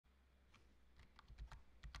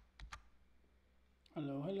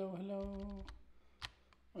Hello, hello, hello.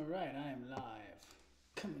 All right, I am live.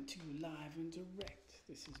 Coming to you live and direct.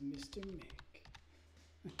 This is Mr. Mick.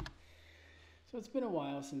 So it's been a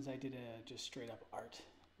while since I did a just straight up art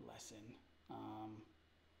lesson.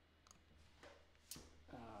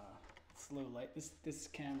 It's low light. This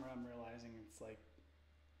camera, I'm realizing it's like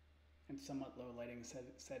in somewhat low lighting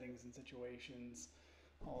settings and situations.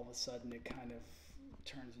 All of a sudden, it kind of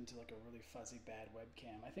turns into like a really fuzzy, bad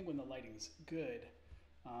webcam. I think when the lighting's good,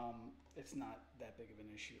 it's not that big of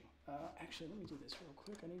an issue. Actually, let me do this real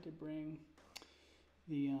quick. I need to bring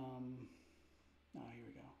the, oh, here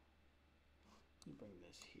we go. Let me bring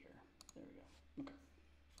this here. There we go. Okay.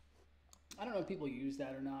 I don't know if people use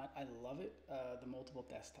that or not. I love it, the multiple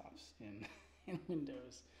desktops in, in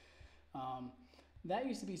Windows. That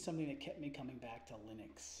used to be something that kept me coming back to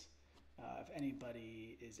Linux. If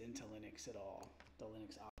anybody is into Linux at all, the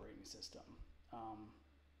Linux operating system.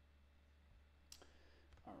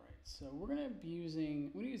 All right, so we're gonna use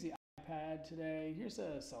the iPad today. Here's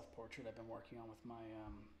a self-portrait I've been working on with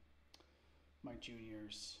my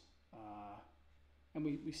juniors, and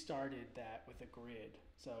we started that with a grid.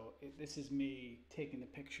 So this is me taking the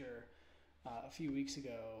picture a few weeks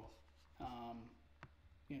ago,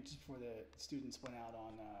 just before the students went out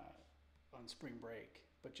on spring break.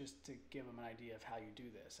 But just to give them an idea of how you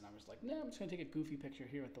do this, and I was like, no, I'm just gonna take a goofy picture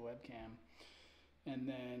here with the webcam. And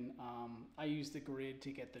then I used the grid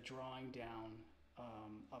to get the drawing down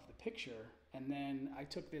of the picture. And then I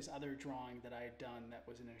took this other drawing that I had done that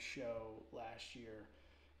was in a show last year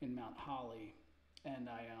in Mount Holly, and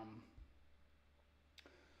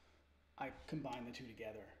I combined the two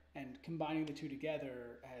together. And combining the two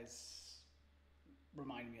together has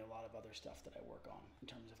reminded me a lot of other stuff that I work on in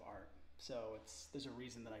terms of art. So there's a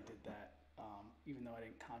reason that I did that, even though I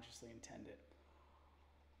didn't consciously intend it.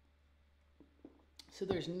 So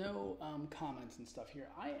there's no comments and stuff here.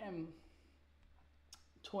 I am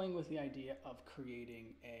toying with the idea of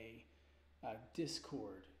creating a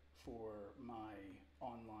Discord for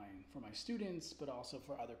my students, but also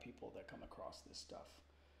for other people that come across this stuff.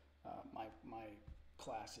 My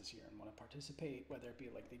classes here and want to participate, whether it be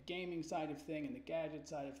like the gaming side of thing and the gadget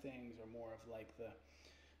side of things, or more of like the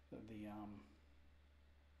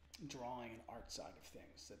drawing and art side of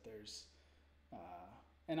things. That there's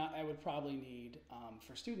and I would probably need,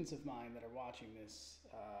 for students of mine that are watching this,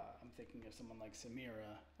 I'm thinking of someone like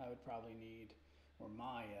Samira, I would probably need, or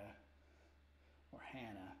Maya, or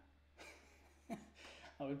Hannah.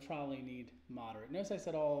 I would probably need moderate. Notice I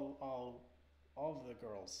said all of the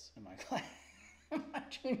girls in my class, my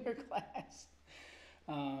junior class.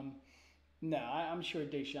 No, I'm sure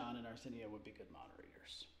Deshawn and Arsenio would be good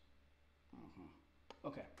moderators.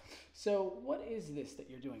 Okay, so what is this that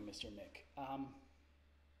you're doing, Mr. Mick?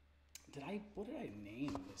 What did I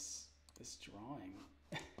name this drawing?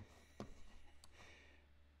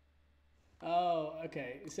 Oh,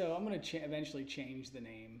 okay. So I'm gonna eventually change the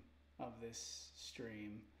name of this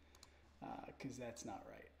stream because that's not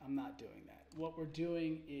right. I'm not doing that. What we're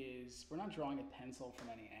doing is we're not drawing a pencil from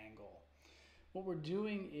any angle. What we're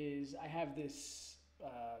doing is I have this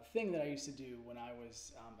thing that I used to do when I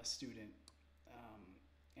was a student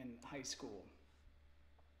in high school.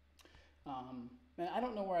 And I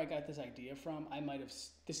don't know where I got this idea from. I might have.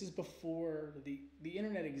 This is before the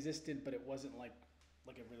internet existed, but it wasn't like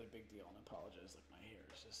a really big deal. And I apologize. Like my hair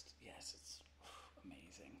is just it's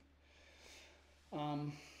amazing.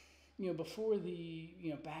 Before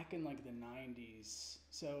back in like the 90s.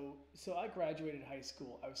 So I graduated high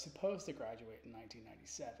school. I was supposed to graduate in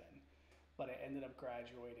 1997, but I ended up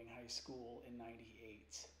graduating high school in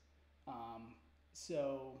 98.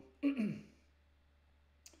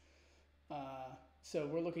 So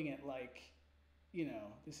we're looking at like,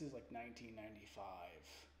 this is like 1995.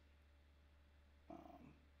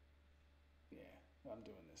 Yeah, I'm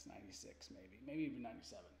doing this 96 maybe even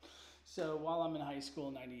 97. So while I'm in high school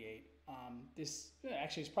in 98, this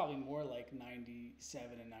actually is probably more like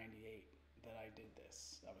 97 and 98 that I did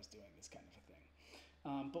this. I was doing this kind of a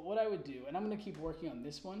thing. But what I would do, and I'm going to keep working on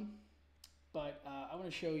this one, but I want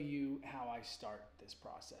to show you how I start this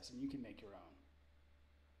process, and you can make your own.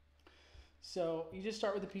 So you just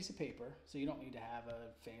start with a piece of paper. So you don't need to have a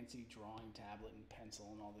fancy drawing tablet and pencil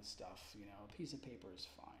and all this stuff. A piece of paper is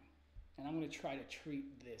fine. And I'm going to try to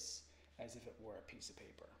treat this as if it were a piece of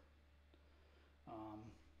paper.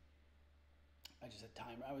 I just had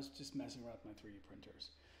time. I was just messing around with my 3D printers.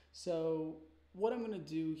 So what I'm going to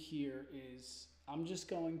do here is I'm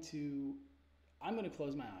going to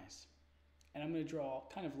close my eyes, and I'm going to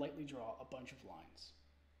kind of lightly draw a bunch of lines.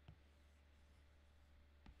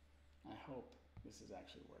 I hope this is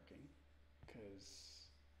actually working because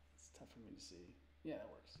it's tough for me to see. Yeah, that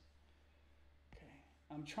works. Okay.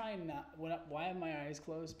 I'm trying not. Why are my eyes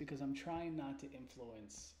closed? Because I'm trying not to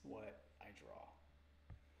influence what I draw.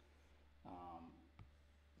 Um,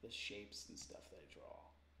 the shapes and stuff that I draw,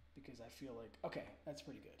 because I feel like, okay, that's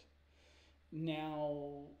pretty good.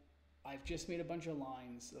 Now I've just made a bunch of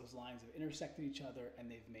lines. Those lines have intersected each other and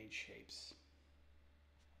they've made shapes.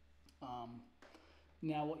 Um,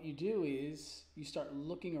 Now what you do is you start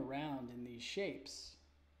looking around in these shapes.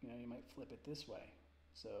 You know, you might flip it this way.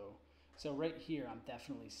 So, so right here, I'm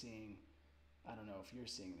definitely seeing. I don't know if you're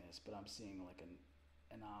seeing this, but I'm seeing like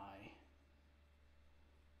an eye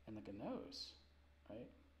and like a nose, right?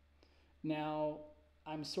 Now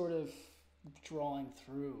I'm sort of drawing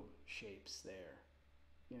through shapes there,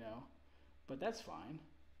 you know, but that's fine.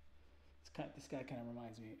 This guy kind of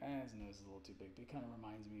reminds me. His nose is a little too big, but he kind of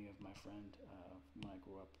reminds me of my friend when I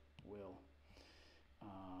grew up, Will.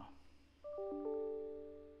 Uh,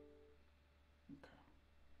 okay.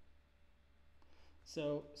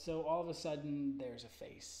 So all of a sudden there's a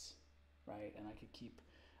face, right? And I could keep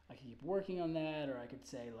working on that, or I could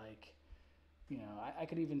say like, you know, I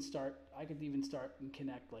could even start. I could even start and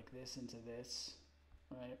connect like this into this,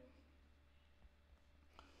 right?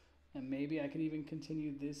 And maybe I could even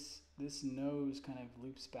continue this nose kind of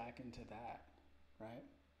loops back into that, right?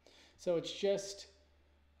 So it's just,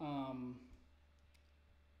 um,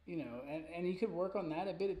 you know, and you could work on that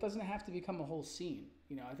a bit. It doesn't have to become a whole scene.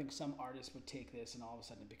 You know, I think some artists would take this and all of a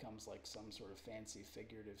sudden it becomes like some sort of fancy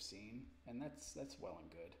figurative scene, and that's well and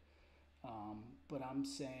good. But I'm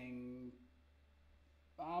saying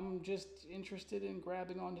I'm just interested in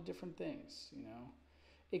grabbing onto different things. You know,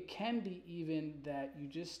 it can be even that you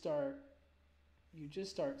just start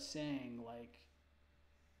saying like,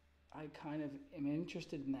 I kind of am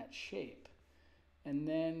interested in that shape, and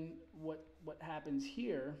then what happens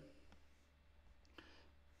here,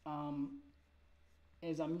 um,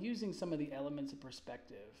 is I'm using some of the elements of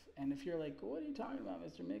perspective. And if you're like, what are you talking about,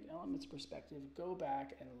 Mr. Mick? Elements of perspective, go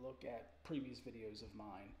back and look at previous videos of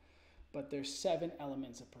mine. But there's 7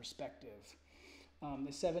 elements of perspective.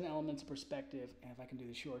 The 7 elements of perspective, and if I can do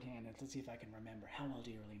the shorthand, let's see if I can remember. How well do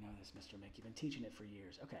you really know this, Mr. Mick? You've been teaching it for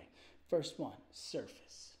years. Okay, first one,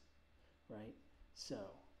 surface, right?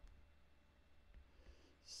 So,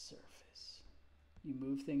 surface. You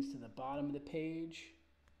move things to the bottom of the page.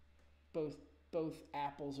 Both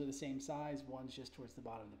apples are the same size. One's just towards the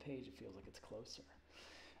bottom of the page. It feels like it's closer.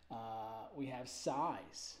 We have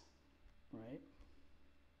size, right?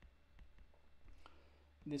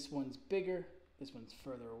 This one's bigger. This one's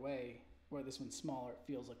further away. Where this one's smaller, it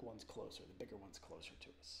feels like one's closer. The bigger one's closer to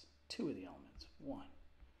us. 2 of the elements. 1,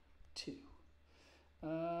 2.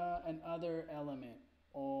 Another element.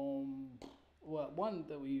 Well, one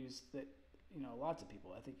that we use that, you know, lots of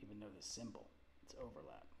people I think even know this symbol. It's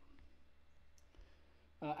overlap.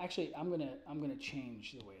 Actually, I'm gonna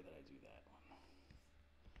change the way that I do that one.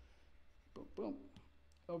 Boom, boom.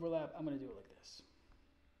 Overlap. I'm gonna do it like this.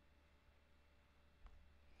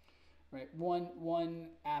 Right. One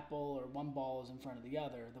apple or one ball is in front of the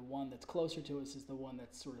other. The one that's closer to us is the one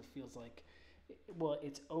that sort of feels like, well,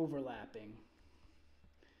 it's overlapping.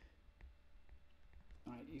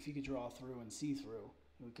 All right. If you could draw through and see through,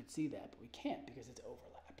 we could see that, but we can't because it's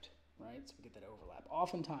overlapped. Right? So we get that overlap.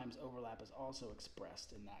 Oftentimes, overlap is also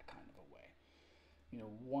expressed in that kind of a way. You know,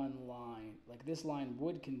 one line, like this line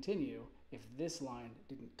would continue if this line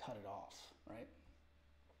didn't cut it off, right?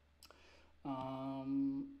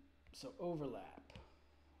 So overlap.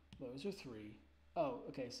 Those are 3. Oh,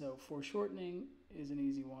 okay, so foreshortening is an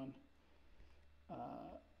easy one.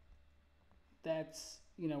 That's,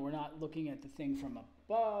 you know, we're not looking at the thing from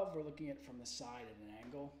above, we're looking at it from the side at an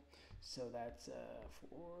angle. So that's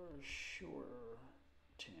foreshorten.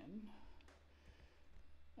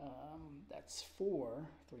 That's 4.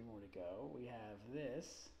 3 more to go. We have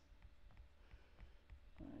this.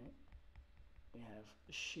 All right. We have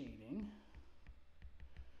shading.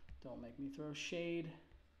 Don't make me throw shade.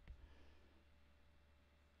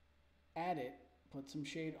 Add it. Put some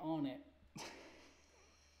shade on it.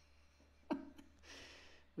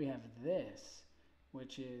 We have this,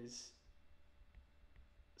 which is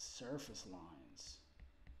surface lines.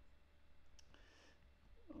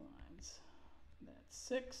 That's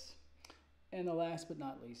 6. And the last but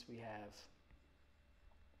not least, we have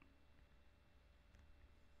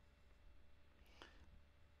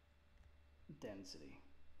density.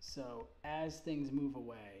 So as things move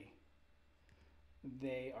away,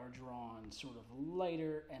 they are drawn sort of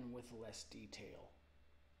lighter and with less detail.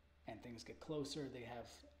 And things get closer, they have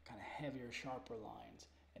kind of heavier, sharper lines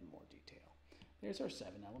and more detail. There's our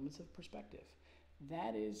 7 elements of perspective.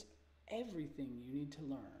 That is everything you need to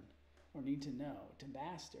learn or need to know, to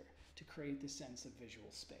master, to create this sense of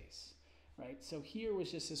visual space, right? So here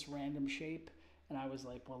was just this random shape, and I was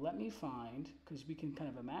like, well, let me find, because we can kind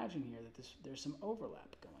of imagine here that there's some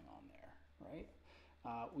overlap going on there, right?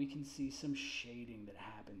 We can see some shading that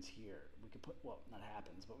happens here. We could put, well, not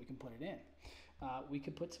happens, but we can put it in. We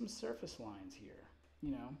could put some surface lines here.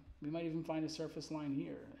 You know, we might even find a surface line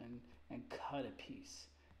here and cut a piece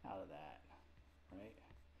out of that, right?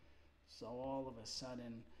 So all of a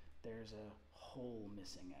sudden, there's a hole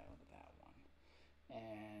missing out of that one.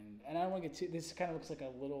 And I don't want to get too, this kind of looks like a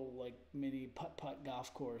little like mini putt-putt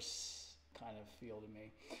golf course kind of feel to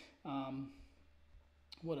me.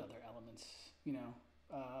 What other elements, you know?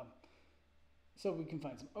 So we can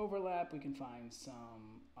find some overlap, we can find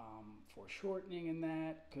some foreshortening in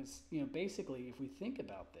that, because, you know, basically if we think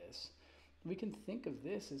about this, we can think of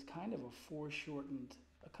this as kind of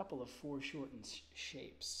a couple of foreshortened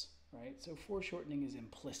shapes, right? So foreshortening is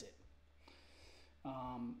implicit.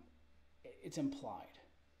 It's implied.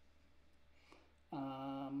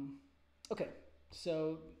 Okay,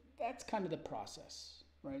 so that's kind of the process,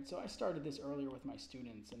 right? So I started this earlier with my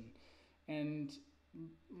students, and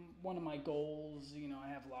one of my goals, you know, I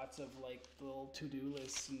have lots of like little to-do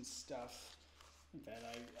lists and stuff that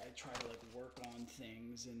I try to like work on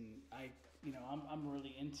things, and I'm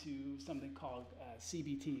really into something called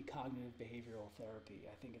CBT, cognitive behavioral therapy.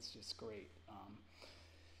 I think it's just great,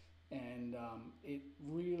 and it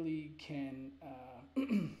really can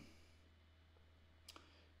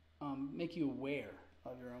make you aware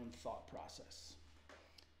of your own thought process.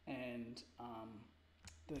 And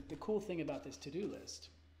the cool thing about this to-do list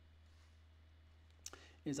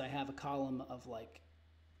is I have a column of like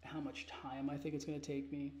how much time I think it's going to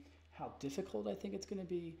take me, how difficult I think it's going to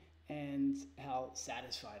be, and how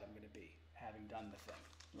satisfied I'm going to be having done the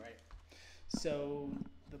thing, right? So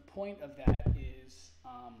the point of that is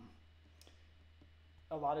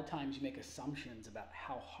a lot of times you make assumptions about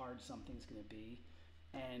how hard something's going to be,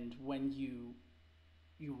 and when you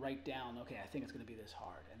write down, okay, I think it's going to be this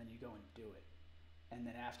hard, and then you go and do it, and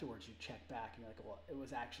then afterwards you check back and you're like, well, it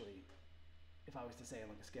was actually, if I was to say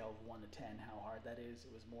like a scale of 1 to 10 how hard that is,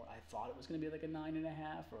 it was more, I thought it was going to be like a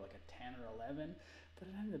 9.5 or like a 10 or 11, but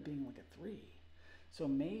it ended up being like a 3. So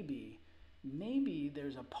maybe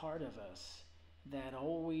there's a part of us that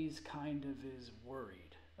always kind of is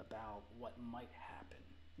worried about what might happen,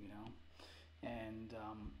 you know? And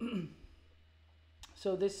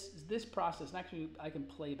so this process, and actually I can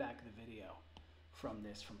play back the video from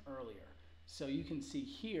earlier. So you can see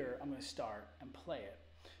here, I'm going to start and play it.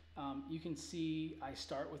 You can see I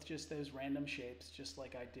start with just those random shapes, just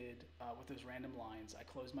like I did with those random lines. I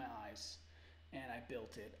closed my eyes and I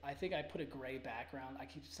built it. I think I put a gray background. I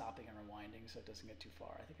keep stopping and rewinding so it doesn't get too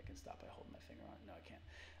far. I think I can stop by holding my finger on it. No, I can't.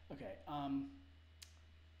 Okay.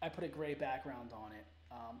 I put a gray background on it.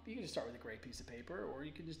 You can just start with a gray piece of paper, or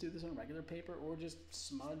you can just do this on regular paper, or just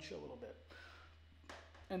smudge a little bit.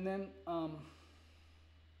 And then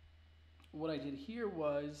what I did here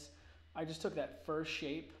was I just took that first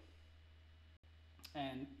shape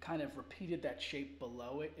and kind of repeated that shape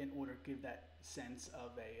below it in order to give that sense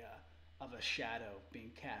of a shadow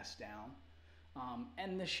being cast down.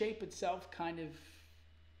 And the shape itself kind of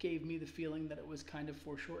gave me the feeling that it was kind of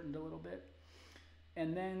foreshortened a little bit.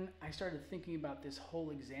 And then I started thinking about this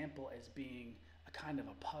whole example as being a kind of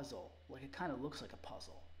a puzzle. Like it kind of looks like a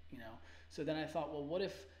puzzle, you know? So then I thought, well, what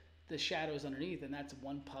if the shadow's underneath and that's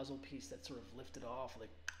one puzzle piece that's sort of lifted off,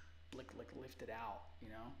 like lifted out, you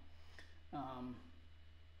know?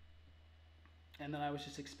 And then I was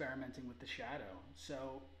just experimenting with the shadow.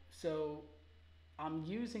 So I'm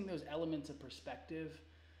using those elements of perspective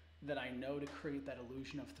that I know to create that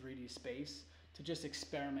illusion of 3D space to just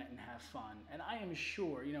experiment and have fun. And I am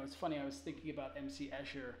sure, you know, it's funny, I was thinking about MC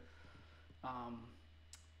Escher.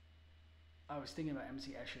 I was thinking about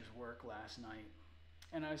MC Escher's work last night.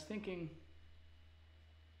 And I was thinking,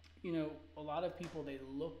 you know, a lot of people, they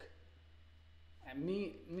look at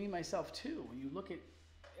me myself too, when you look at,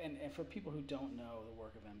 and for people who don't know the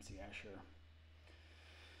work of MC Escher,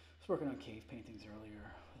 I was working on cave paintings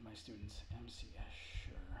earlier with my students. MC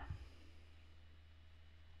Escher.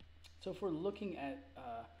 So if we're looking at,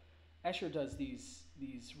 Escher does these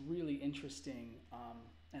really interesting,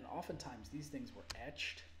 and oftentimes these things were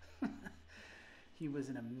etched. He was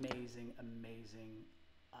an amazing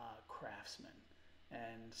craftsman.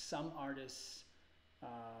 And some artists,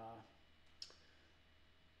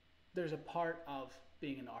 there's a part of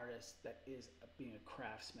being an artist that is being a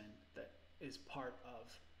craftsman, that is part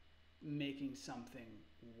of making something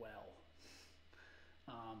well.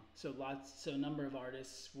 So a number of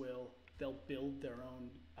artists they'll build their own,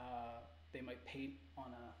 they might paint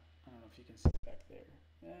on I don't know if you can see it back there.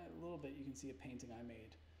 Yeah, a little bit. You can see a painting I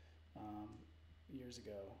made um, years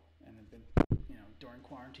ago, and have been, during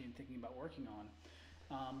quarantine thinking about working on.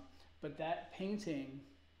 But that painting,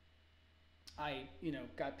 I,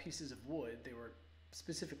 got pieces of wood. They were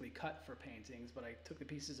specifically cut for paintings, but I took the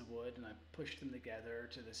pieces of wood and I pushed them together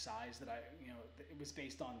to the size that it was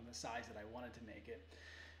based on the size that I wanted to make it.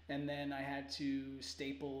 And then I had to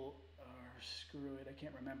staple or screw it. I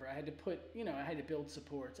can't remember. I had to put, I had to build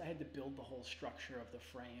supports. I had to build the whole structure of the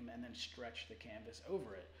frame and then stretch the canvas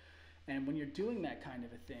over it. And when you're doing that kind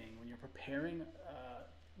of a thing, when you're preparing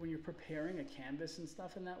a canvas and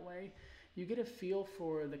stuff in that way, you get a feel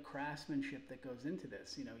for the craftsmanship that goes into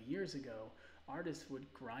this. Years ago, artists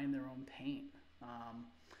would grind their own paint.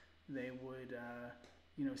 They would,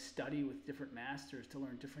 study with different masters to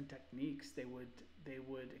learn different techniques. They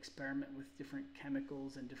would experiment with different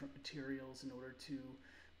chemicals and different materials in order to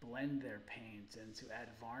blend their paint and to add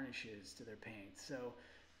varnishes to their paint. So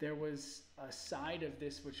there was a side of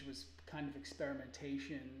this which was kind of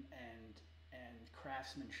experimentation and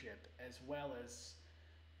craftsmanship, as well as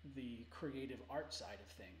the creative art side of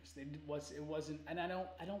things. It wasn't, and I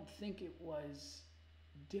don't think it was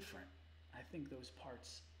different. I think those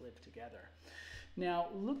parts live together. Now,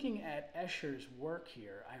 looking at Escher's work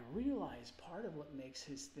here, I realize part of what makes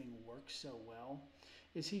his thing work so well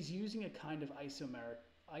is he's using a kind of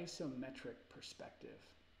isometric perspective.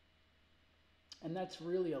 And that's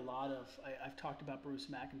really a lot of, I've talked about Bruce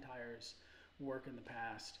McIntyre's work in the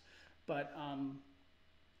past, but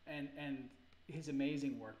and his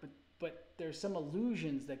amazing work, but there's some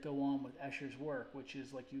illusions that go on with Escher's work, which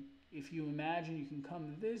is like if you imagine you can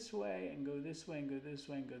come this way and go this way and go this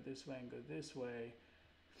way and go this way and go this way.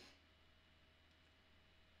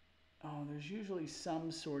 Oh, there's usually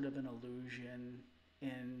some sort of an illusion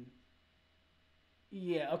in,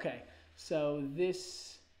 yeah, okay. So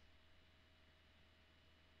this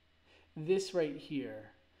right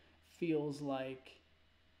here feels like,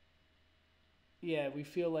 yeah, we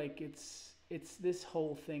feel like it's this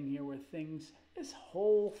whole thing here where this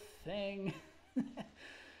whole thing,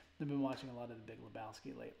 I've been watching a lot of The Big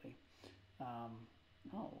Lebowski lately.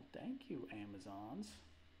 Oh, thank you, Amazons.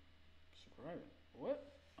 Subscribe.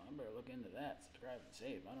 What? I better look into that. Subscribe and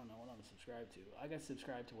save. I don't know what I'm subscribed to. I got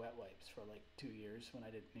subscribed to Wet Wipes for like 2 years when I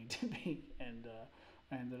didn't need to be, and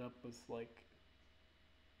I ended up with like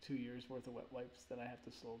 2 years worth of Wet Wipes that I have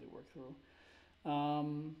to slowly work through.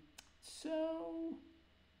 So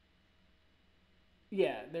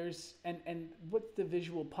yeah, there's and what's the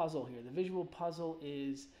visual puzzle here? The visual puzzle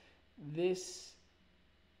is this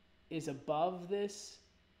is above this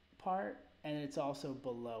part and it's also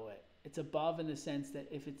below it. It's above in the sense that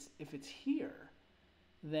if it's here,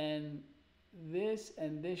 then this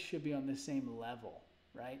and this should be on the same level,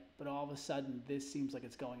 right? But all of a sudden this seems like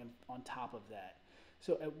it's going on top of that.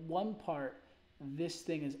 So at one part, this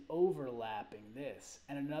thing is overlapping this,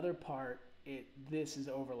 and another part, this is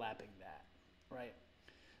overlapping that, right?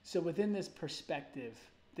 So within this perspective,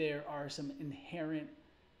 there are some inherent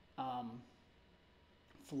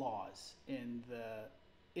flaws in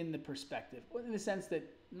the perspective, in the sense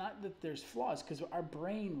that not that there's flaws, because our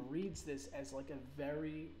brain reads this as like a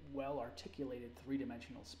very well articulated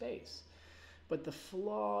three-dimensional space, but the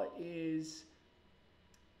flaw is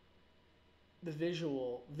the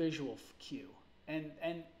visual cue.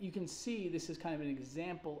 And you can see this is kind of an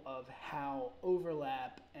example of how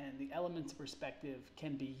overlap and the elements of perspective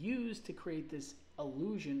can be used to create this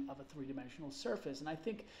illusion of a three-dimensional surface. And I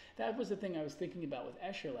think that was the thing I was thinking about with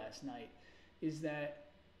Escher last night, is that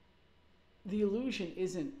the illusion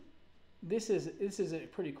isn't, this is a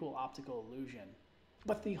pretty cool optical illusion,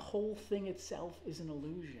 but the whole thing itself is an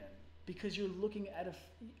illusion, because you're looking at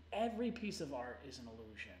every piece of art is an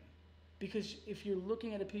illusion. Because if you're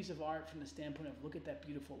looking at a piece of art from the standpoint of look at that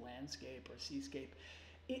beautiful landscape or seascape,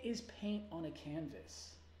 it is paint on a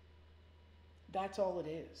canvas. That's all it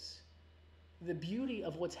is. The beauty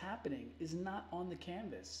of what's happening is not on the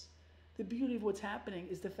canvas. The beauty of what's happening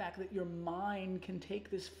is the fact that your mind can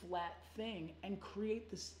take this flat thing and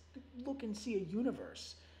create this, look and see a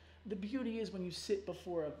universe. The beauty is when you sit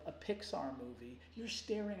before a Pixar movie, you're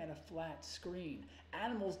staring at a flat screen.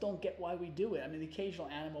 Animals don't get why we do it. I mean, the occasional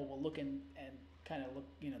animal will look and kind of look,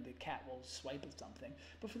 the cat will swipe at something.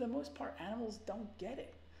 But for the most part, animals don't get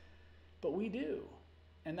it. But we do.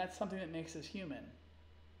 And that's something that makes us human,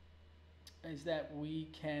 is that we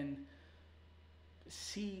can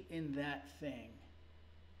see in that thing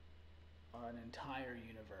an entire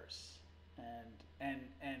universe. And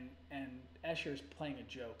Escher's playing a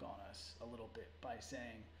joke on us a little bit by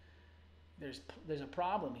saying there's a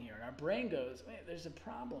problem here, and our brain goes, wait, there's a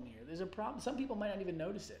problem here. There's a problem. Some people might not even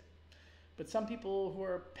notice it. But some people who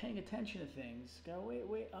are paying attention to things go,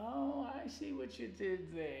 wait, oh, I see what you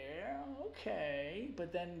did there. Okay.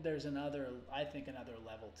 But then there's another, I think, another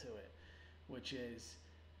level to it, which is,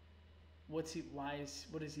 what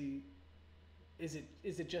is he, is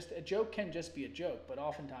it just, a joke can just be a joke, but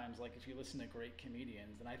oftentimes, like if you listen to great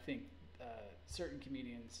comedians, and I think certain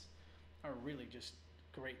comedians are really just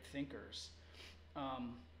great thinkers,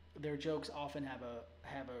 their jokes often have a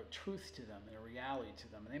truth to them and a reality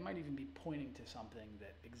to them, and they might even be pointing to something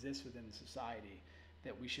that exists within society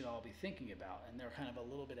that we should all be thinking about, and they're kind of a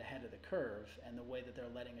little bit ahead of the curve, and the way that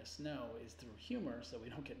they're letting us know is through humor, so we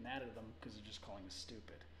don't get mad at them because they're just calling us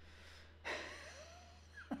stupid.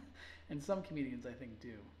 And some comedians, I think,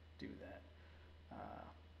 do that.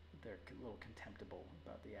 They're a little contemptible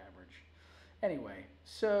about the average. Anyway,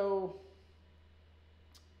 so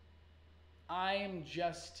I'm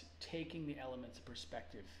just taking the elements of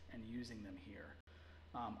perspective and using them here.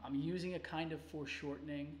 I'm using a kind of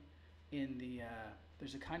foreshortening in the,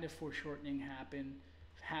 there's a kind of foreshortening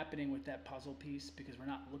happening with that puzzle piece, because we're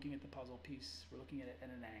not looking at the puzzle piece, we're looking at it at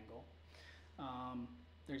an angle.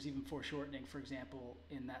 There's even foreshortening, for example,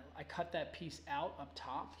 in that I cut that piece out up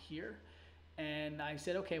top here, and I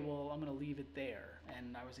said, okay, well, I'm going to leave it there,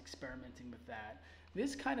 and I was experimenting with that.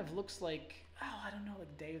 This kind of looks like, oh, I don't know,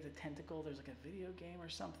 like Day of the Tentacle. There's like a video game or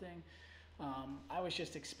something. I was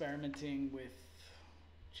just experimenting with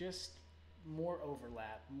just more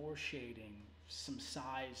overlap, more shading, some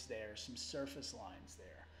size there, some surface lines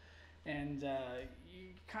there. And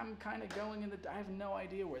I'm kind of going in the, I have no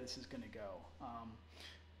idea where this is going to go.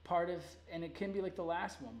 And it can be like the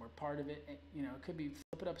last one, where part of it, you know, it could be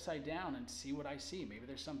flip it upside down and see what I see. Maybe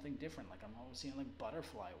there's something different, like I'm always seeing like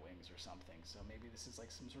butterfly wings or something. So maybe this is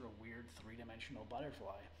like some sort of weird three-dimensional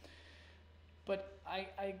butterfly. But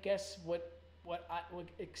I guess what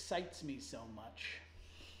excites me so much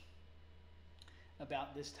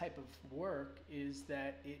about this type of work is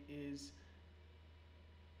that it is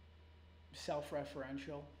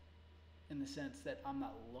self-referential, in the sense that I'm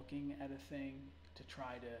not looking at a thing to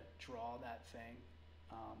try to draw that thing.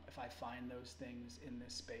 If I find those things in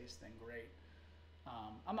this space, then great.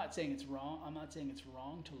 I'm not saying it's wrong. I'm not saying it's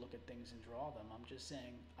wrong to look at things and draw them. I'm just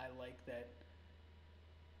saying I like that,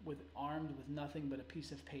 armed with nothing but a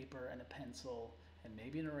piece of paper and a pencil and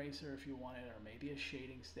maybe an eraser if you want it, or maybe a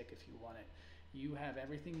shading stick if you want it, you have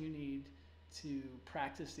everything you need to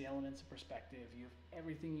practice the elements of perspective. You have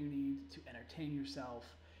everything you need to entertain yourself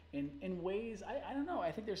in ways, I don't know,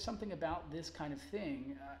 I think there's something about this kind of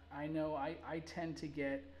thing. I know I tend to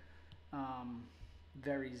get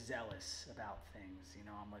very zealous about things. You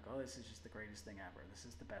know, I'm like, oh, this is just the greatest thing ever. This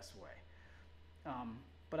is the best way.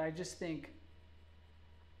 But I just think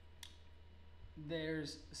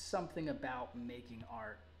there's something about making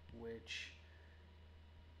art which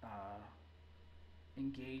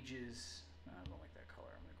engages, I don't like that color,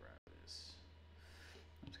 I'm going to grab this.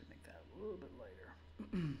 I'm just going to make that a little bit lighter.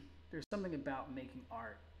 There's something about making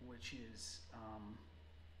art which is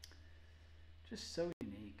just so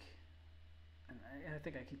unique. And I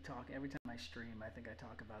think I keep talking, every time I stream, I think I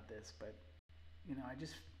talk about this, but you know, I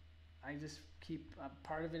just keep,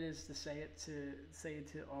 part of it is to say it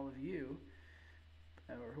to all of you,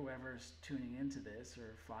 or whoever's tuning into this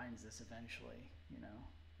or finds this eventually, you know,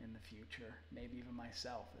 in the future, maybe even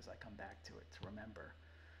myself as I come back to it to remember.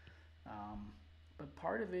 But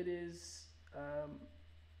part of it is,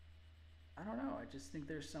 I don't know, I just think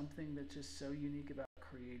there's something that's just so unique about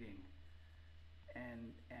creating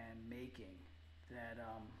and making that,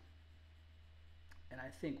 and I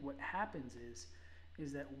think what happens is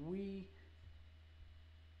that we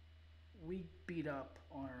beat up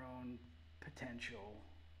on our own potential,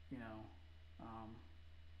 you know.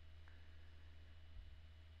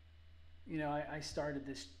 You know, I started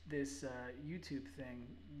this YouTube thing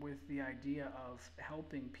with the idea of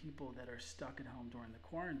helping people that are stuck at home during the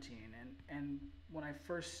quarantine, and when I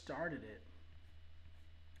first started it,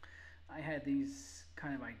 I had these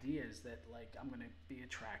kind of ideas that, like, I'm going to be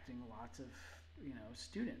attracting lots of, you know,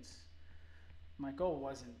 students. My goal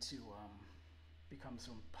wasn't to become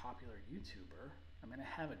some popular YouTuber. I mean,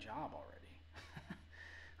 I have a job already.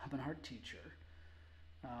 I'm an art teacher,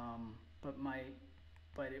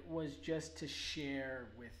 but it was just to share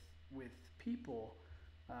with people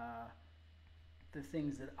the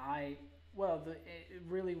things that it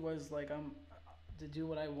really was like to do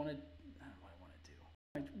what I wanted. I don't know what I want to do.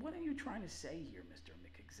 What are you trying to say here, Mr.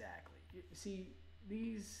 Mick? Exactly. See,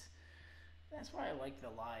 that's why I like the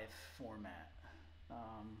live format.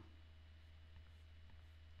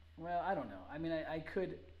 Well, I don't know. I mean, I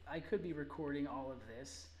could be recording all of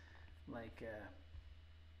this like a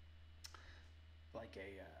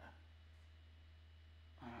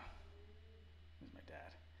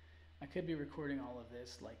I could be recording all of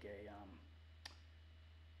this like a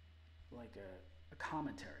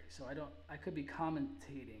commentary. So I could be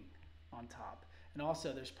commentating on top. And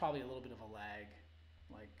also there's probably a little bit of a lag,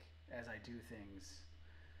 like as I do things.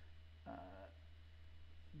 Uh,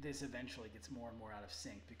 this eventually gets more and more out of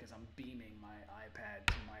sync because I'm beaming my iPad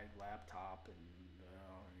to my laptop and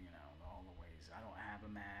all the ways. I don't have a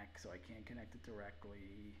Mac, so I can't connect it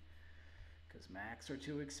directly because Macs are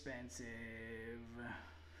too expensive.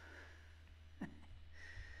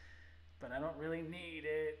 But I don't really need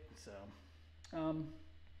it. So,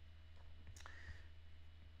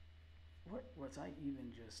 what was I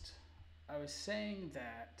even just? I was saying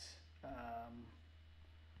that.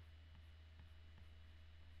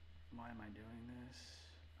 Why am I doing this?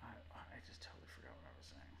 I just totally forgot what I was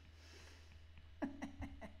saying.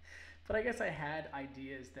 But I guess I had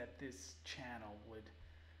ideas that this channel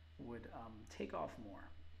would take off more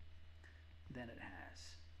than it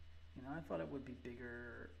has. I thought it would be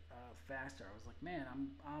bigger, faster. I was like, man,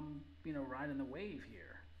 I'm riding the wave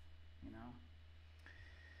here.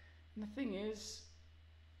 And the thing is,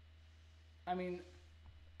 I mean,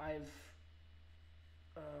 I've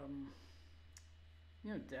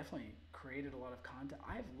definitely created a lot of content.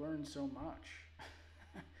 I've learned so much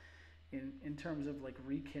in terms of like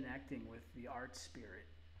reconnecting with the art spirit.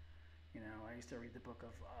 I used to read the book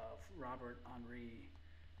of Robert Henri,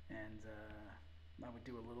 and I would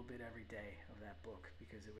do a little bit every day of that book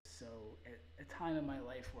because it was so at a time in my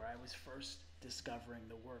life where I was first discovering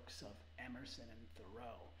the works of Emerson and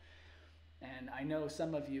Thoreau. And I know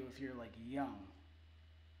some of you, if you're like young,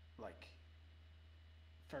 like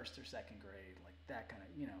first or second grade, like that kind of,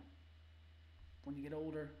 when you get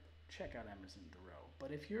older, check out Emerson and Thoreau.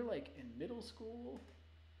 But if you're like in middle school,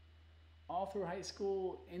 all through high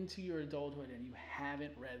school, into your adulthood, and you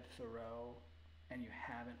haven't read Thoreau, and you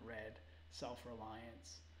haven't read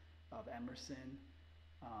Self-Reliance of Emerson,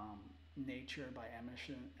 Nature by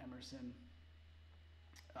Emerson,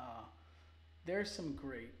 there's some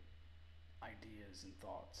great ideas and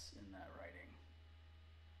thoughts in that writing,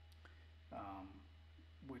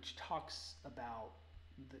 which talks about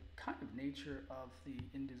the kind of nature of the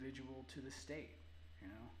individual to the state.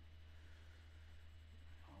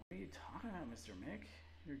 What are you talking about, Mr. Mick?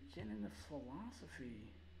 You're getting into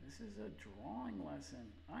philosophy. This is a drawing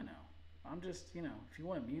lesson. I know. I'm just, if you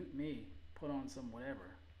want to mute me, put on some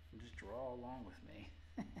whatever, and just draw along with me.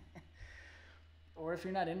 Or if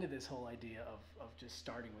you're not into this whole idea of just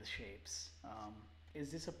starting with shapes,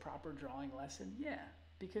 is this a proper drawing lesson? Yeah,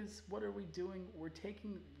 because what are we doing? We're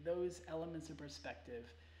taking those elements of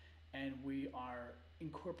perspective and we are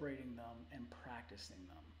incorporating them and practicing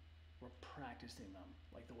them. We're practicing them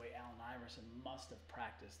like the way Allen Iverson must have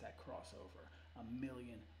practiced that crossover a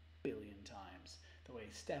million billion times. The way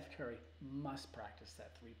Steph Curry must practice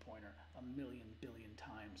that three-pointer a million billion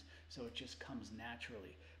times, so it just comes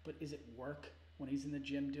naturally. But is it work when he's in the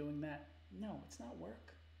gym doing that? No, it's not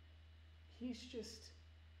work. He's just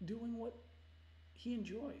doing what he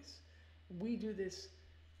enjoys. We do this.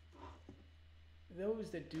 Those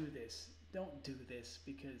that do this don't do this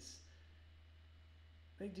because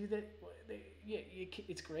they do that.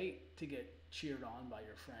 It's great to get cheered on by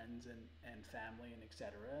your friends and family and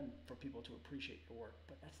etc. and for people to appreciate your work,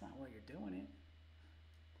 but that's not why you're doing it.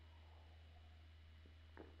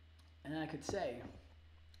 And I could say,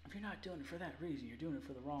 if you're not doing it for that reason, you're doing it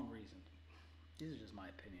for the wrong reason. This is just my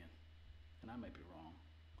opinion, and I might be wrong.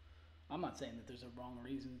 I'm not saying that there's a wrong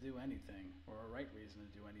reason to do anything or a right reason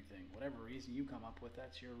to do anything. Whatever reason you come up with,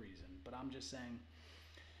 that's your reason. But I'm just saying,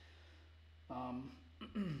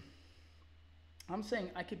 I'm saying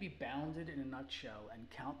I could be bounded in a nutshell and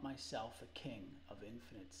count myself a king of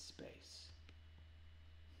infinite space.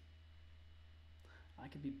 I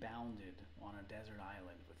could be bounded on a desert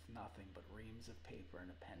island with nothing but reams of paper and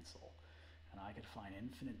a pencil, and I could find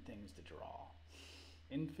infinite things to draw,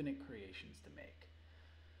 infinite creations to make.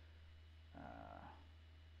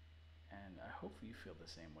 And I hope you feel the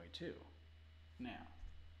same way too. Now,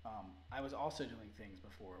 I was also doing things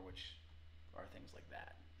before which are things like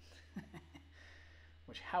that.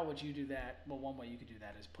 Which, how would you do that? Well, one way you could do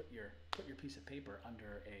that is put your piece of paper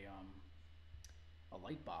under a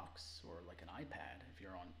light box or like an iPad if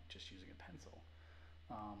you're on just using a pencil.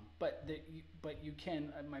 But you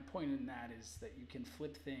can. My point in that is that you can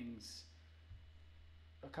flip things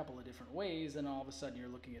a couple of different ways, and all of a sudden you're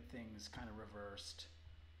looking at things kind of reversed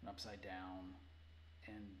and upside down,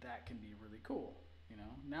 and that can be really cool.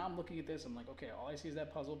 Now I'm looking at this, I'm like, okay, all I see is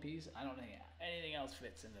that puzzle piece. I don't think anything else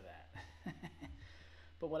fits into that.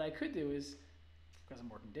 But what I could do is, because I'm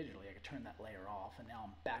working digitally, I could turn that layer off, and now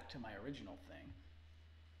I'm back to my original thing.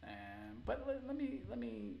 But let me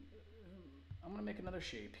I'm gonna make another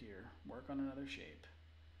shape here. Work on another shape.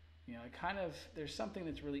 You know, there's something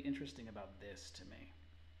that's really interesting about this to me.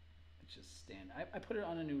 It's just I put it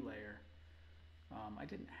on a new layer. I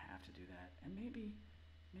didn't have to do that, and maybe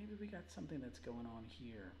we got something that's going on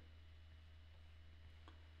here.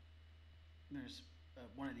 There's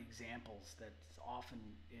one of the examples that's often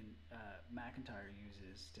in McIntyre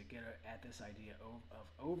uses to get at this idea of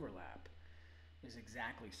overlap is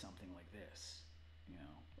exactly something like this. You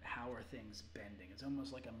know, how are things bending? It's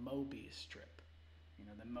almost like a Mobius strip. You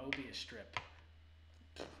know, the Mobius strip.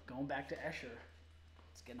 Going back to Escher,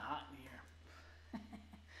 it's getting hot in here.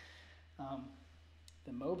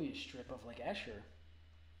 The Mobius strip of like Escher.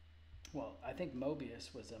 Well, I think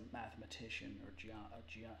Mobius was a mathematician or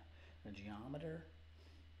a geometer.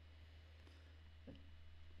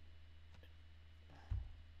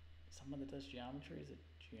 Someone that does geometry is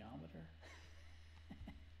a geometer.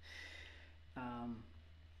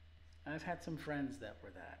 I've had some friends that were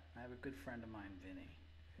that. I have a good friend of mine, Vinny,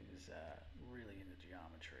 who's really into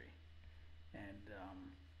geometry, and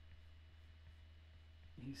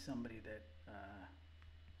he's somebody that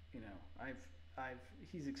you know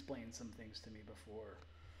he's explained some things to me before,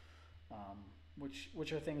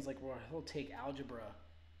 which are things like where he'll take algebra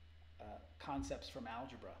concepts from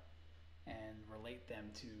algebra and relate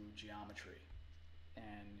them to geometry.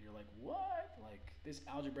 And you're like, what? Like, this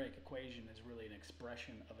algebraic equation is really an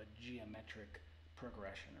expression of a geometric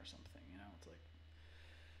progression or something, you know? It's like,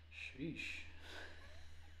 sheesh.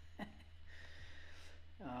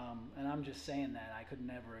 And I'm just saying that I could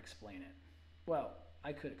never explain it. Well,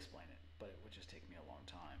 I could explain it, but it would just take me a long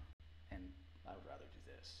time, and I would rather do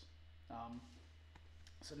this.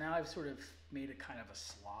 So now I've sort of made a kind of a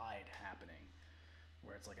slide happening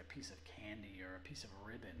where it's like a piece of candy or a piece of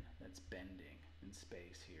ribbon that's bending in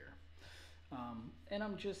space here. And I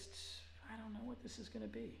don't know what this is going to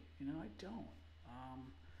be. You know, I don't.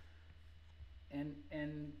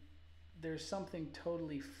 And there's something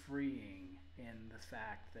totally freeing in the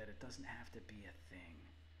fact that it doesn't have to be a thing.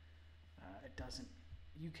 It doesn't.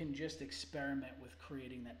 You can just experiment with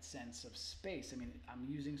creating that sense of space. I mean, I'm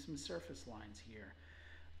using some surface lines here.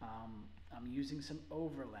 I'm using some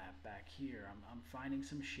overlap back here. I'm finding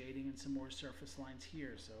some shading and some more surface lines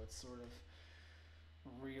here. So it's sort of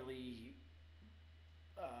really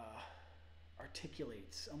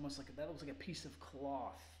articulates, almost like that looks like a piece of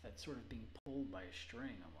cloth that's sort of being pulled by a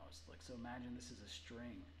string almost. Like, so imagine this is a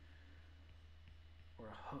string or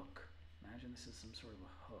a hook. Imagine this is some sort of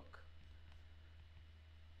a hook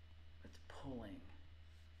that's pulling.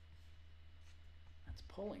 That's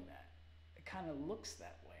pulling that. It kind of looks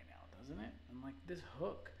that way now, doesn't it? And like this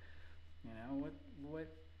hook, you know, what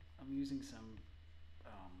I'm using some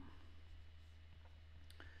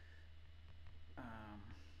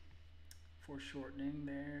foreshortening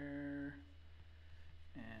there,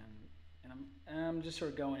 and I'm just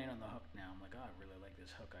sort of going in on the hook now. I'm like, oh, I really like this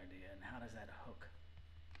hook idea. And how does that hook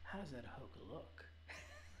look?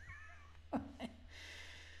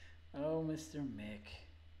 Oh, Mr. Mick,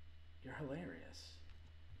 you're hilarious.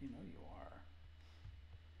 You know you are.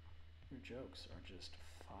 Your jokes are just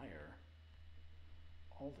fire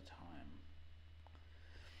all the time.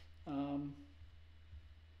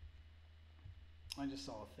 I just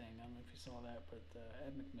saw a thing. I don't know if you saw that, but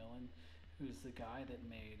Ed McMillan, who's the guy that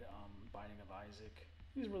made Binding of Isaac,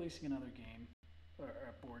 he's releasing another game, or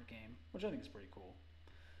a board game, which I think is pretty cool.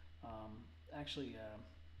 Actually,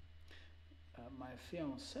 my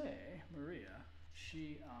fiancée, Maria,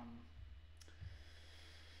 she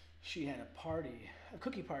had a party, a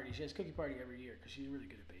cookie party. She has a cookie party every year because she's really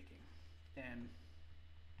good at baking. And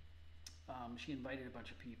she invited a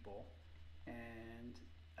bunch of people, and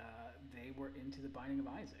they were into the Binding of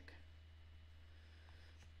Isaac.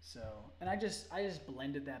 So, and I just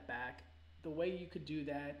blended that back. The way you could do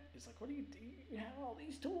that is like, what do? You have all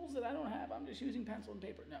these tools that I don't have. I'm just using pencil and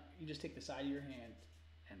paper. No, you just take the side of your hand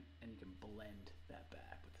and you can blend that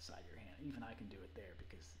back with the side of your hand. Even I can do it there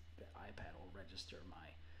because the iPad will register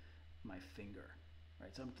my finger,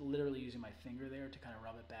 right? So I'm literally using my finger there to kind of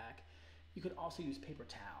rub it back. You could also use paper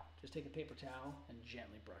towel. Just take a paper towel and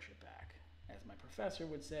gently brush it back. As my professor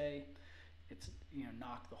would say, it's, you know,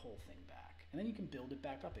 knock the whole thing back. And then you can build it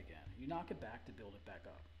back up again. You knock it back to build it back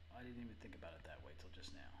up. I didn't even think about it that way till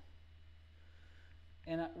just now.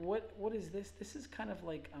 And what is this? This is kind of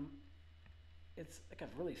like, it's like a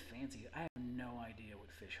really fancy, I have no idea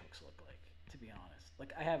what fish hooks look like, to be honest.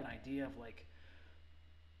 Like, I have an idea of like,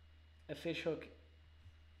 a fish hook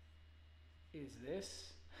is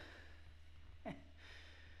this,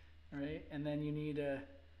 right? And then you need a,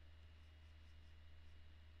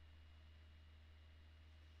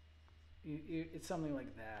 it's something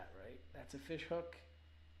like that, right? That's a fish hook,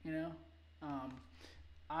 you know. Um,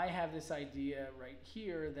 I have this idea right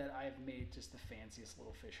here that I've made just the fanciest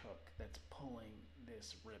little fish hook that's pulling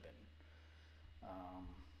this ribbon. Um,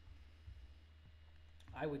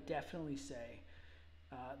 I would definitely say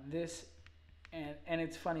this, and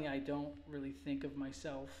it's funny. I don't really think of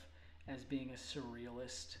myself as being a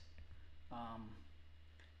surrealist um,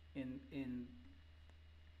 in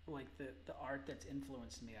like the art that's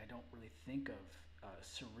influenced me. I don't really think of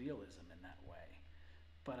surrealism in that way,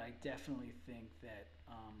 but I definitely think that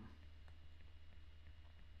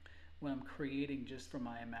when I'm creating just from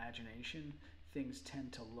my imagination, things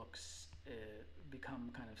tend to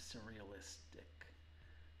become kind of surrealistic.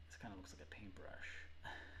 This kind of looks like a paintbrush.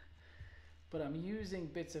 But I'm using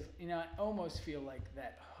bits of, I almost feel like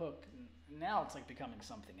that hook, now it's like becoming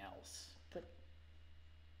something else. But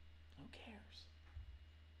who cares?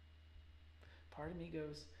 Part of me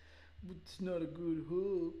goes, it's not a good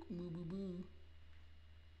hook, boo boo boo.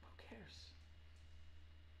 Who cares?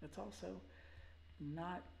 It's also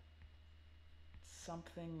not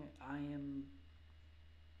something I am,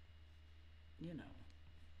 you know,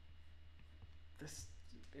 this,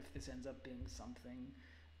 if this ends up being something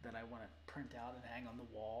that I want to print out and hang on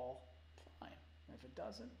the wall, fine. If it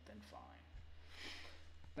doesn't, then fine.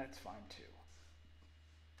 That's fine too.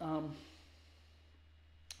 I'm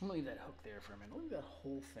gonna leave that hook there for a minute. Leave that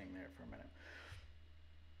whole thing there for a minute.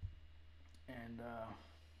 And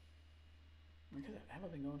because have I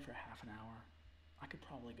been going for half an hour? I could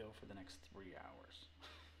probably go for the next 3 hours.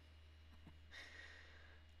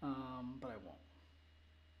 But I won't.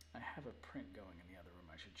 I have a print going in the other room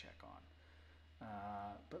I should check on.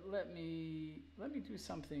 But let me do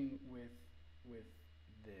something with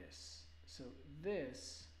this. So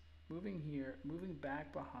this, moving here, moving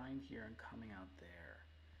back behind here and coming out there.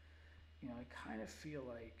 I kind of feel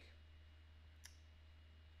like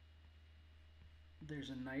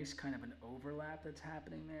there's a nice kind of an overlap that's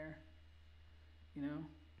happening there.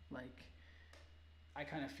 Like I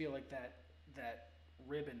kind of feel like that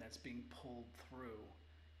ribbon that's being pulled through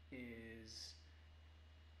is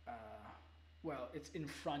well, it's in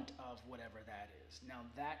front of whatever that is. Now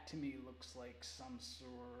that to me looks like some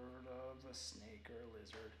sort of a snake or a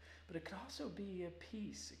lizard, but it could also be a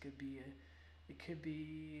piece. It could be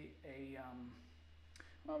a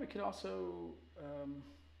well, we could also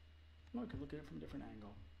well, we could look at it from a different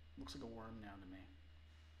angle. Looks like a worm now to me.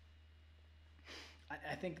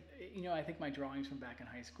 I think I think my drawings from back in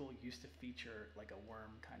high school used to feature like a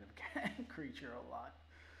worm kind of creature a lot,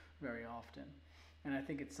 very often, and I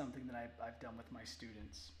think it's something that I've done with my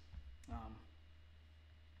students,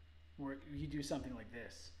 where you do something like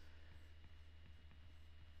this,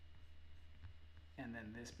 and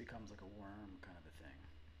then this becomes like a worm kind of a thing,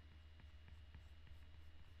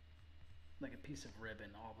 like a piece of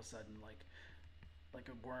ribbon. All of a sudden, like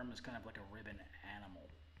a worm is kind of like a ribbon animal.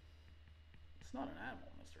 It's not an animal,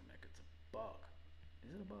 Mr. Mick. It's a bug.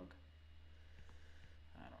 Is it a bug?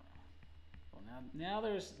 I don't know. Well, now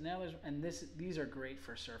there's and these are great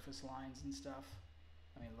for surface lines and stuff.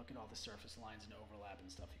 I mean, look at all the surface lines and overlap and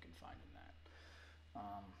stuff you can find in that.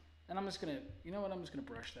 And I'm just gonna, I'm just gonna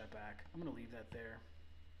brush that back. I'm gonna leave that there.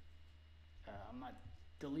 I'm not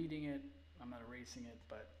deleting it. I'm not erasing it,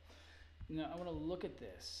 but I want to look at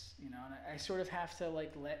this, and I sort of have to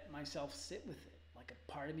like let myself sit with it. Like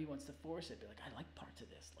a part of me wants to force it, be like, I like parts of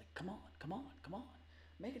this. Like, come on,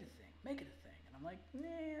 make it a thing. And I'm like,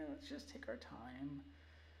 nah, let's just take our time.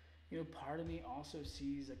 Part of me also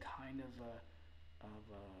sees a kind of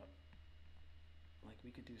like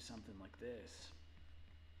we could do something like this.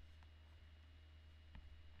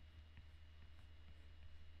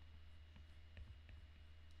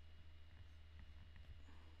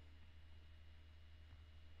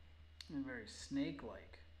 And very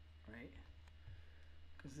snake-like, right?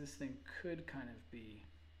 Because this thing could kind of be,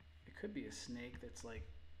 it could be a snake that's like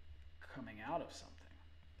coming out of something,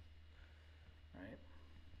 right?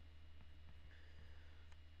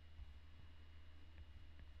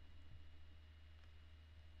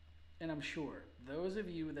 And I'm sure those of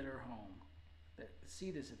you that are home that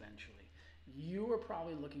see this eventually, you are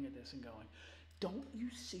probably looking at this and going, don't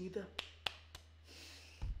you see the...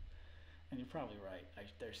 And you're probably right.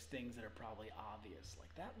 There's things that are probably obvious,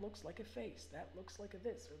 like that looks like a face, that looks like a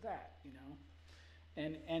this or that,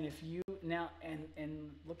 And if you now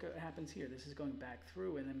and look at what happens here. This is going back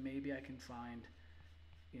through, and then maybe I can find,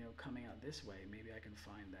 coming out this way. Maybe I can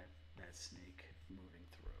find that snake moving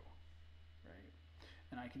through, right?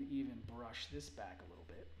 And I can even brush this back a little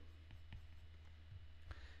bit,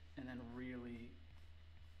 and then really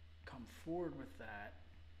come forward with that,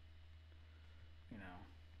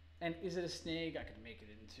 And is it a snake? I could make it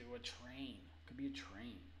into a train. It could be a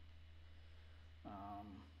train.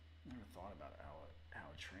 I never thought about how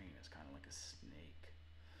a train is kind of like a snake.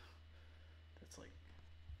 That's like,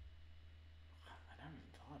 I never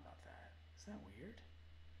even thought about that. Is that weird?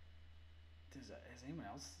 Has anyone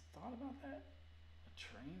else thought about that? A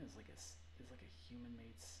train is like a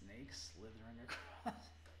human-made snake slithering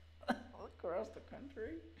across the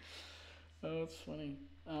country. Oh, it's funny.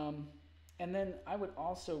 And then I would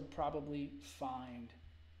also probably find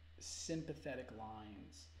sympathetic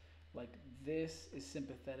lines. Like this is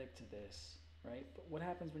sympathetic to this, right? But what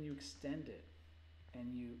happens when you extend it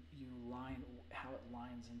and you line how it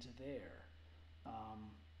lines into there? Um,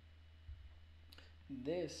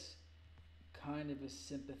 this kind of is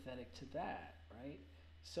sympathetic to that, right?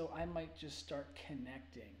 So I might just start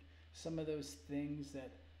connecting some of those things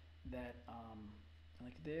that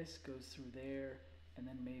like this goes through there, and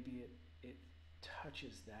then maybe it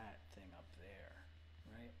touches that thing up there,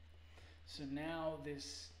 right? So now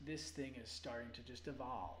this thing is starting to just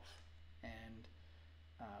evolve, and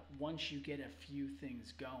once you get a few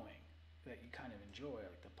things going that you kind of enjoy,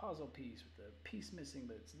 like the puzzle piece with the piece missing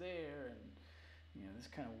but it's there, and this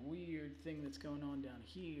kind of weird thing that's going on down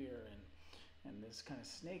here, and this kind of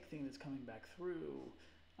snake thing that's coming back through.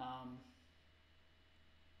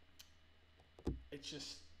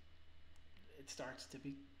 It starts to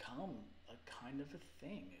become a kind of a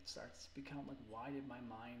thing. It starts to become like, why did my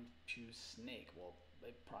mind choose snake? Well,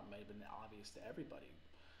 it probably may have been obvious to everybody.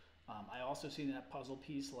 I also see in that puzzle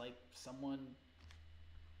piece like someone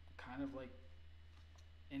kind of like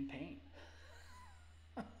in pain.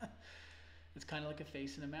 It's kind of like a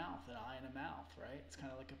face and a mouth, an eye and a mouth, right? It's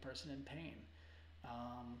kind of like a person in pain.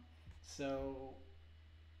 So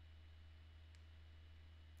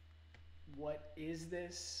what is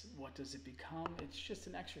this? What does it become? It's just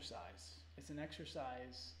an exercise. It's an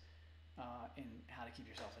exercise in how to keep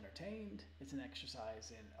yourself entertained. It's an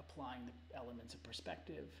exercise in applying the elements of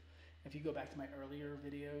perspective. If you go back to my earlier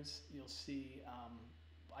videos, you'll see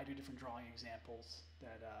I do different drawing examples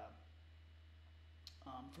that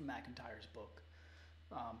from McIntyre's book.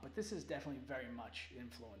 But this is definitely very much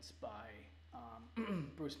influenced by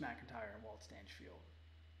Bruce McIntyre and Walt Stanchfield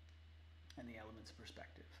and the elements of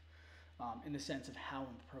perspective, in the sense of how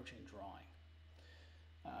I'm approaching drawing.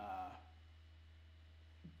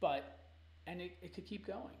 And it could keep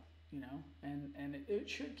going, and it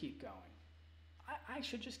should keep going. I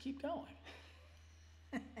should just keep going.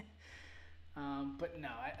 But no,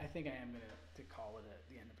 I think I am going to call it at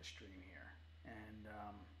the end of a stream here. And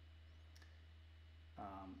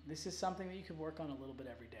this is something that you can work on a little bit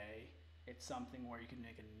every day. It's something where you can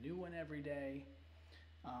make a new one every day.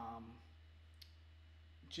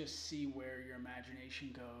 Just see where your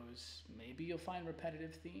imagination goes. Maybe you'll find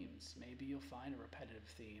repetitive themes. Maybe you'll find a repetitive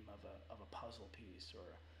theme of a puzzle piece,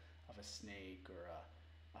 or of a snake, or a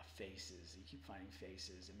faces. You keep finding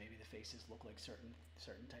faces, and maybe the faces look like certain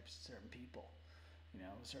people.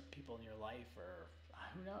 Certain people in your life, or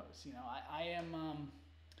who knows? I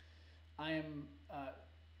am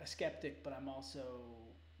a skeptic, but I'm also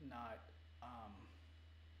not.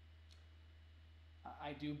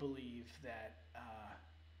 I do believe that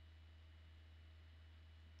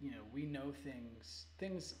we know things.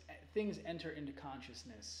 Things enter into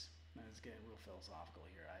consciousness. And it's getting real philosophical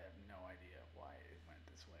here. I have no idea why it went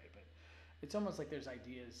this way, but it's almost like there's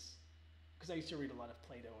ideas. Because I used to read a lot of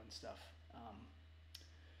Plato and stuff.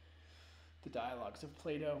 The dialogues of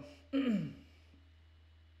Plato. And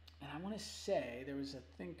I want to say there was a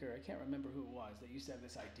thinker, I can't remember who it was, that used to have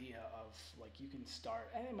this idea of like you can start,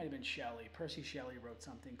 and it might have been Shelley. Percy Shelley wrote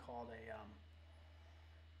something called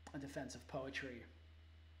a defense of poetry,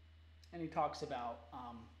 and he talks about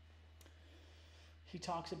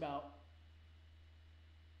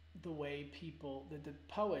the way the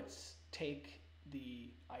poets take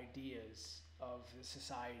the ideas of the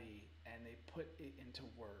society and they put it into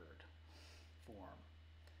word form.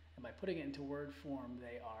 And by putting it into word form,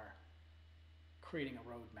 they are creating a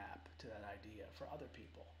roadmap to that idea for other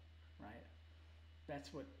people, right?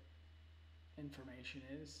 That's what information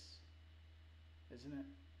is, isn't it?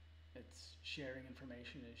 It's sharing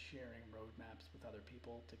information, is sharing roadmaps with other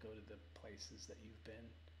people to go to the places that you've been.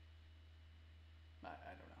 I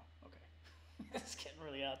don't know. Okay. It's getting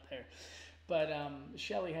really out there. But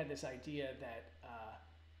Shelley had this idea that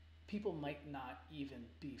people might not even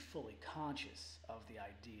be fully conscious of the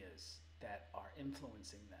ideas that are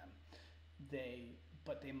influencing them.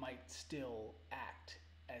 But they might still act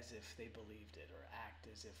as if they believed it, or act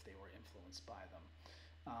as if they were influenced by them.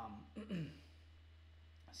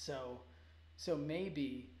 So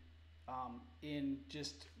maybe in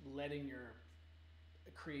just letting your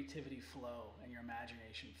creativity flow and your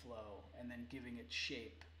imagination flow, and then giving it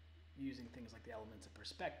shape using things like the elements of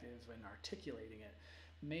perspective and articulating it,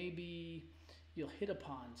 maybe you'll hit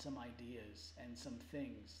upon some ideas and some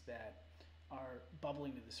things that are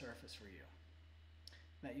bubbling to the surface for you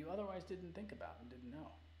that you otherwise didn't think about and didn't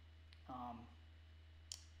know. Um,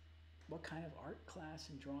 what kind of art class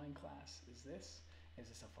and drawing class is this? Is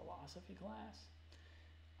this a philosophy class?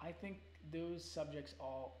 I think those subjects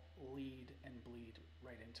all lead and bleed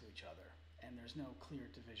right into each other, and there's no clear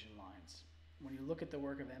division lines. When you look at the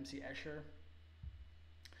work of M.C. Escher,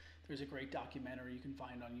 there's a great documentary you can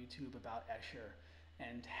find on YouTube about Escher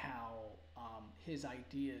and how his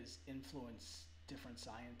ideas influence different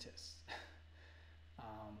scientists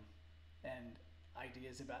and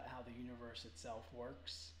ideas about how the universe itself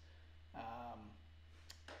works.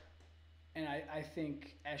 And I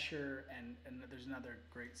think Escher and there's another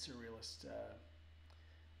great surrealist,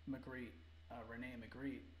 Magritte, Rene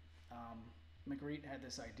Magritte. Magritte had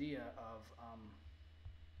this idea of,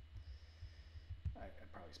 I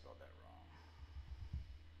probably spelled that wrong.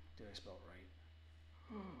 Did I spell it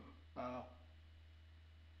right?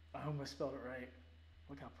 I almost spelled it right.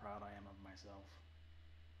 Look how proud I am of myself.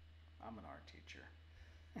 I'm an art teacher.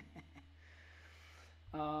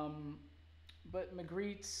 But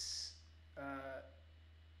Magritte's,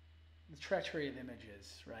 the treachery of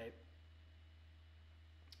images, right?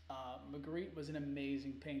 Magritte was an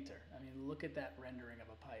amazing painter. I mean, look at that rendering of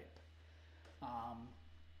a pipe.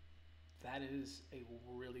 That is a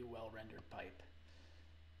really well-rendered pipe.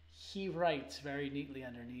 He writes very neatly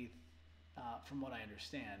underneath, from what I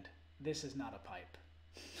understand, this is not a pipe.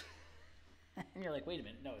 And you're like, wait a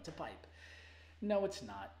minute, no, it's a pipe. No, it's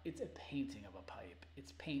not. It's a painting of a pipe.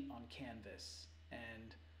 It's paint on canvas.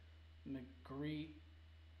 And Magritte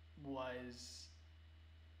was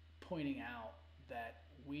pointing out that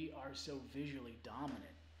we are so visually dominant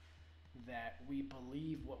that we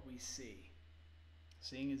believe what we see.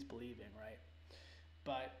 Seeing is believing, right?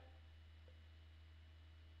 But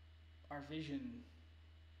our vision,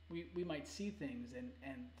 we might see things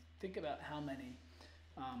and think about how many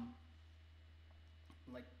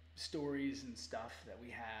like stories and stuff that we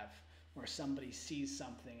have where somebody sees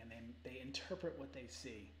something and they interpret what they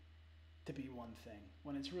see to be one thing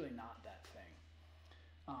when it's really not that thing.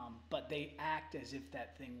 But they act as if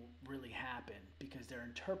that thing really happened because they're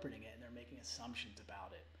interpreting it and they're making assumptions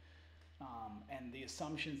about it. And the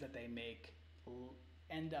assumptions that they make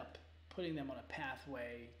end up putting them on a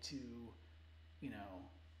pathway to, you know,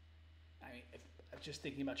 I mean, if just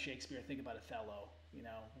thinking about Shakespeare, think about Othello. You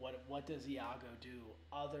know, what does Iago do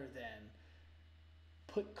other than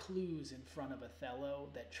put clues in front of Othello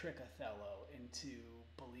that trick Othello into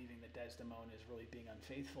believing that Desdemona is really being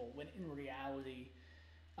unfaithful, when in reality,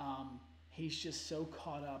 he's just so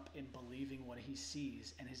caught up in believing what he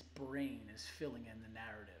sees, and his brain is filling in the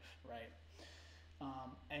narrative, right?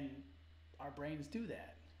 And our brains do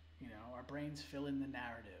that. You know, our brains fill in the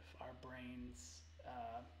narrative. Our brains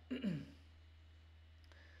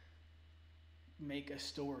make a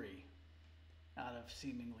story out of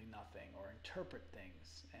seemingly nothing, or interpret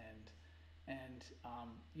things, and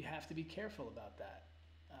you have to be careful about that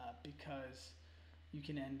because you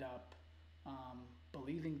can end up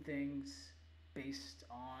believing things based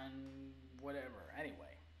on whatever.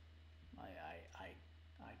 Anyway,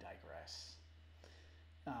 I digress.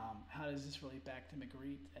 How does this relate back to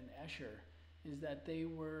Magritte and Escher? Is that they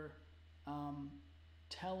were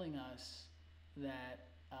telling us that,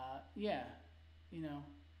 yeah, you know,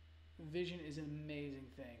 vision is an amazing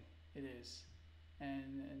thing. It is.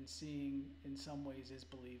 And seeing in some ways is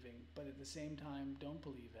believing. But at the same time, don't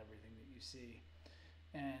believe everything that you see.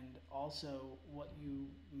 And also, what you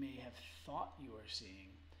may have thought you are seeing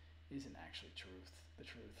isn't actually the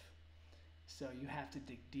truth. So you have to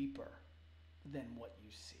dig deeper than what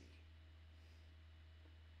you see.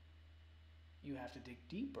 You have to dig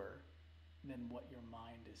deeper than what your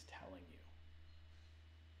mind is telling you.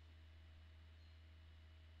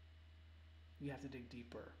 You have to dig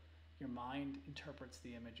deeper. Your mind interprets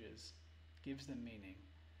the images, gives them meaning,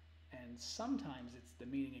 and sometimes it's the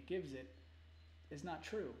meaning it gives it is not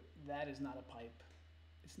true. That is not a pipe.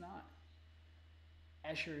 It's not.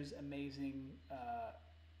 Escher's amazing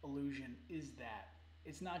illusion is that.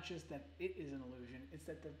 It's not just that it is an illusion, it's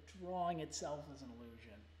that the drawing itself is an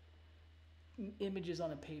illusion. Images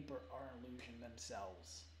on a paper are an illusion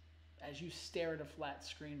themselves. As you stare at a flat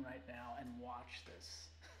screen right now and watch this,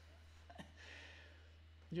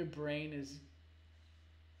 your brain is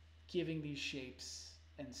giving these shapes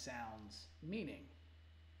and sounds meaning.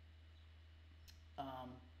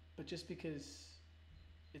 But just because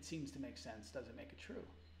it seems to make sense doesn't make it true.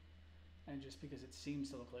 And just because it seems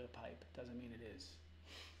to look like a pipe doesn't mean it is.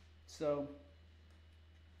 So,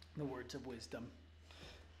 the words of wisdom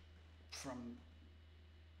from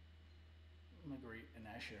Magritte and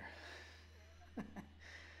Escher.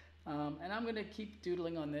 And I'm going to keep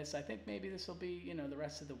doodling on this. I think maybe this will be, the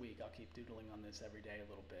rest of the week. I'll keep doodling on this every day a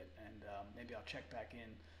little bit. And maybe I'll check back in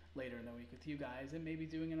later in the week with you guys and maybe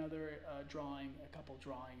doing another a couple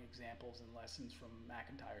drawing examples and lessons from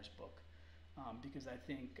McIntyre's book. Because I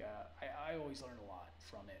think I always learn a lot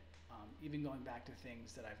from it. Even going back to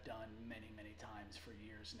things that I've done many, many times for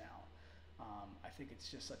years now. I think it's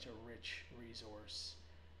just such a rich resource.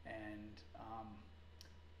 And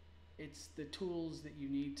it's the tools that you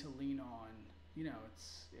need to lean on.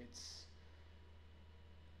 It's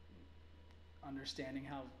understanding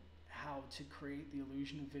how to create the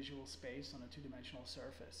illusion of visual space on a two-dimensional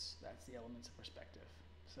surface. That's the elements of perspective.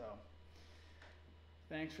 So,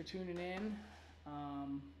 thanks for tuning in.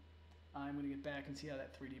 I'm going to get back and see how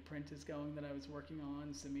that 3D print is going that I was working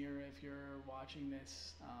on. Samira, if you're watching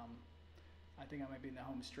this, I think I might be in the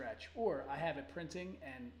home stretch. Or I have it printing,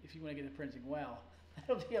 and if you want to get it printing well,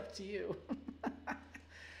 that'll be up to you.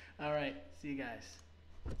 All right, see you guys.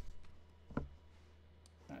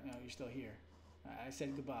 No, you're still here. I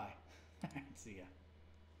said goodbye. See ya.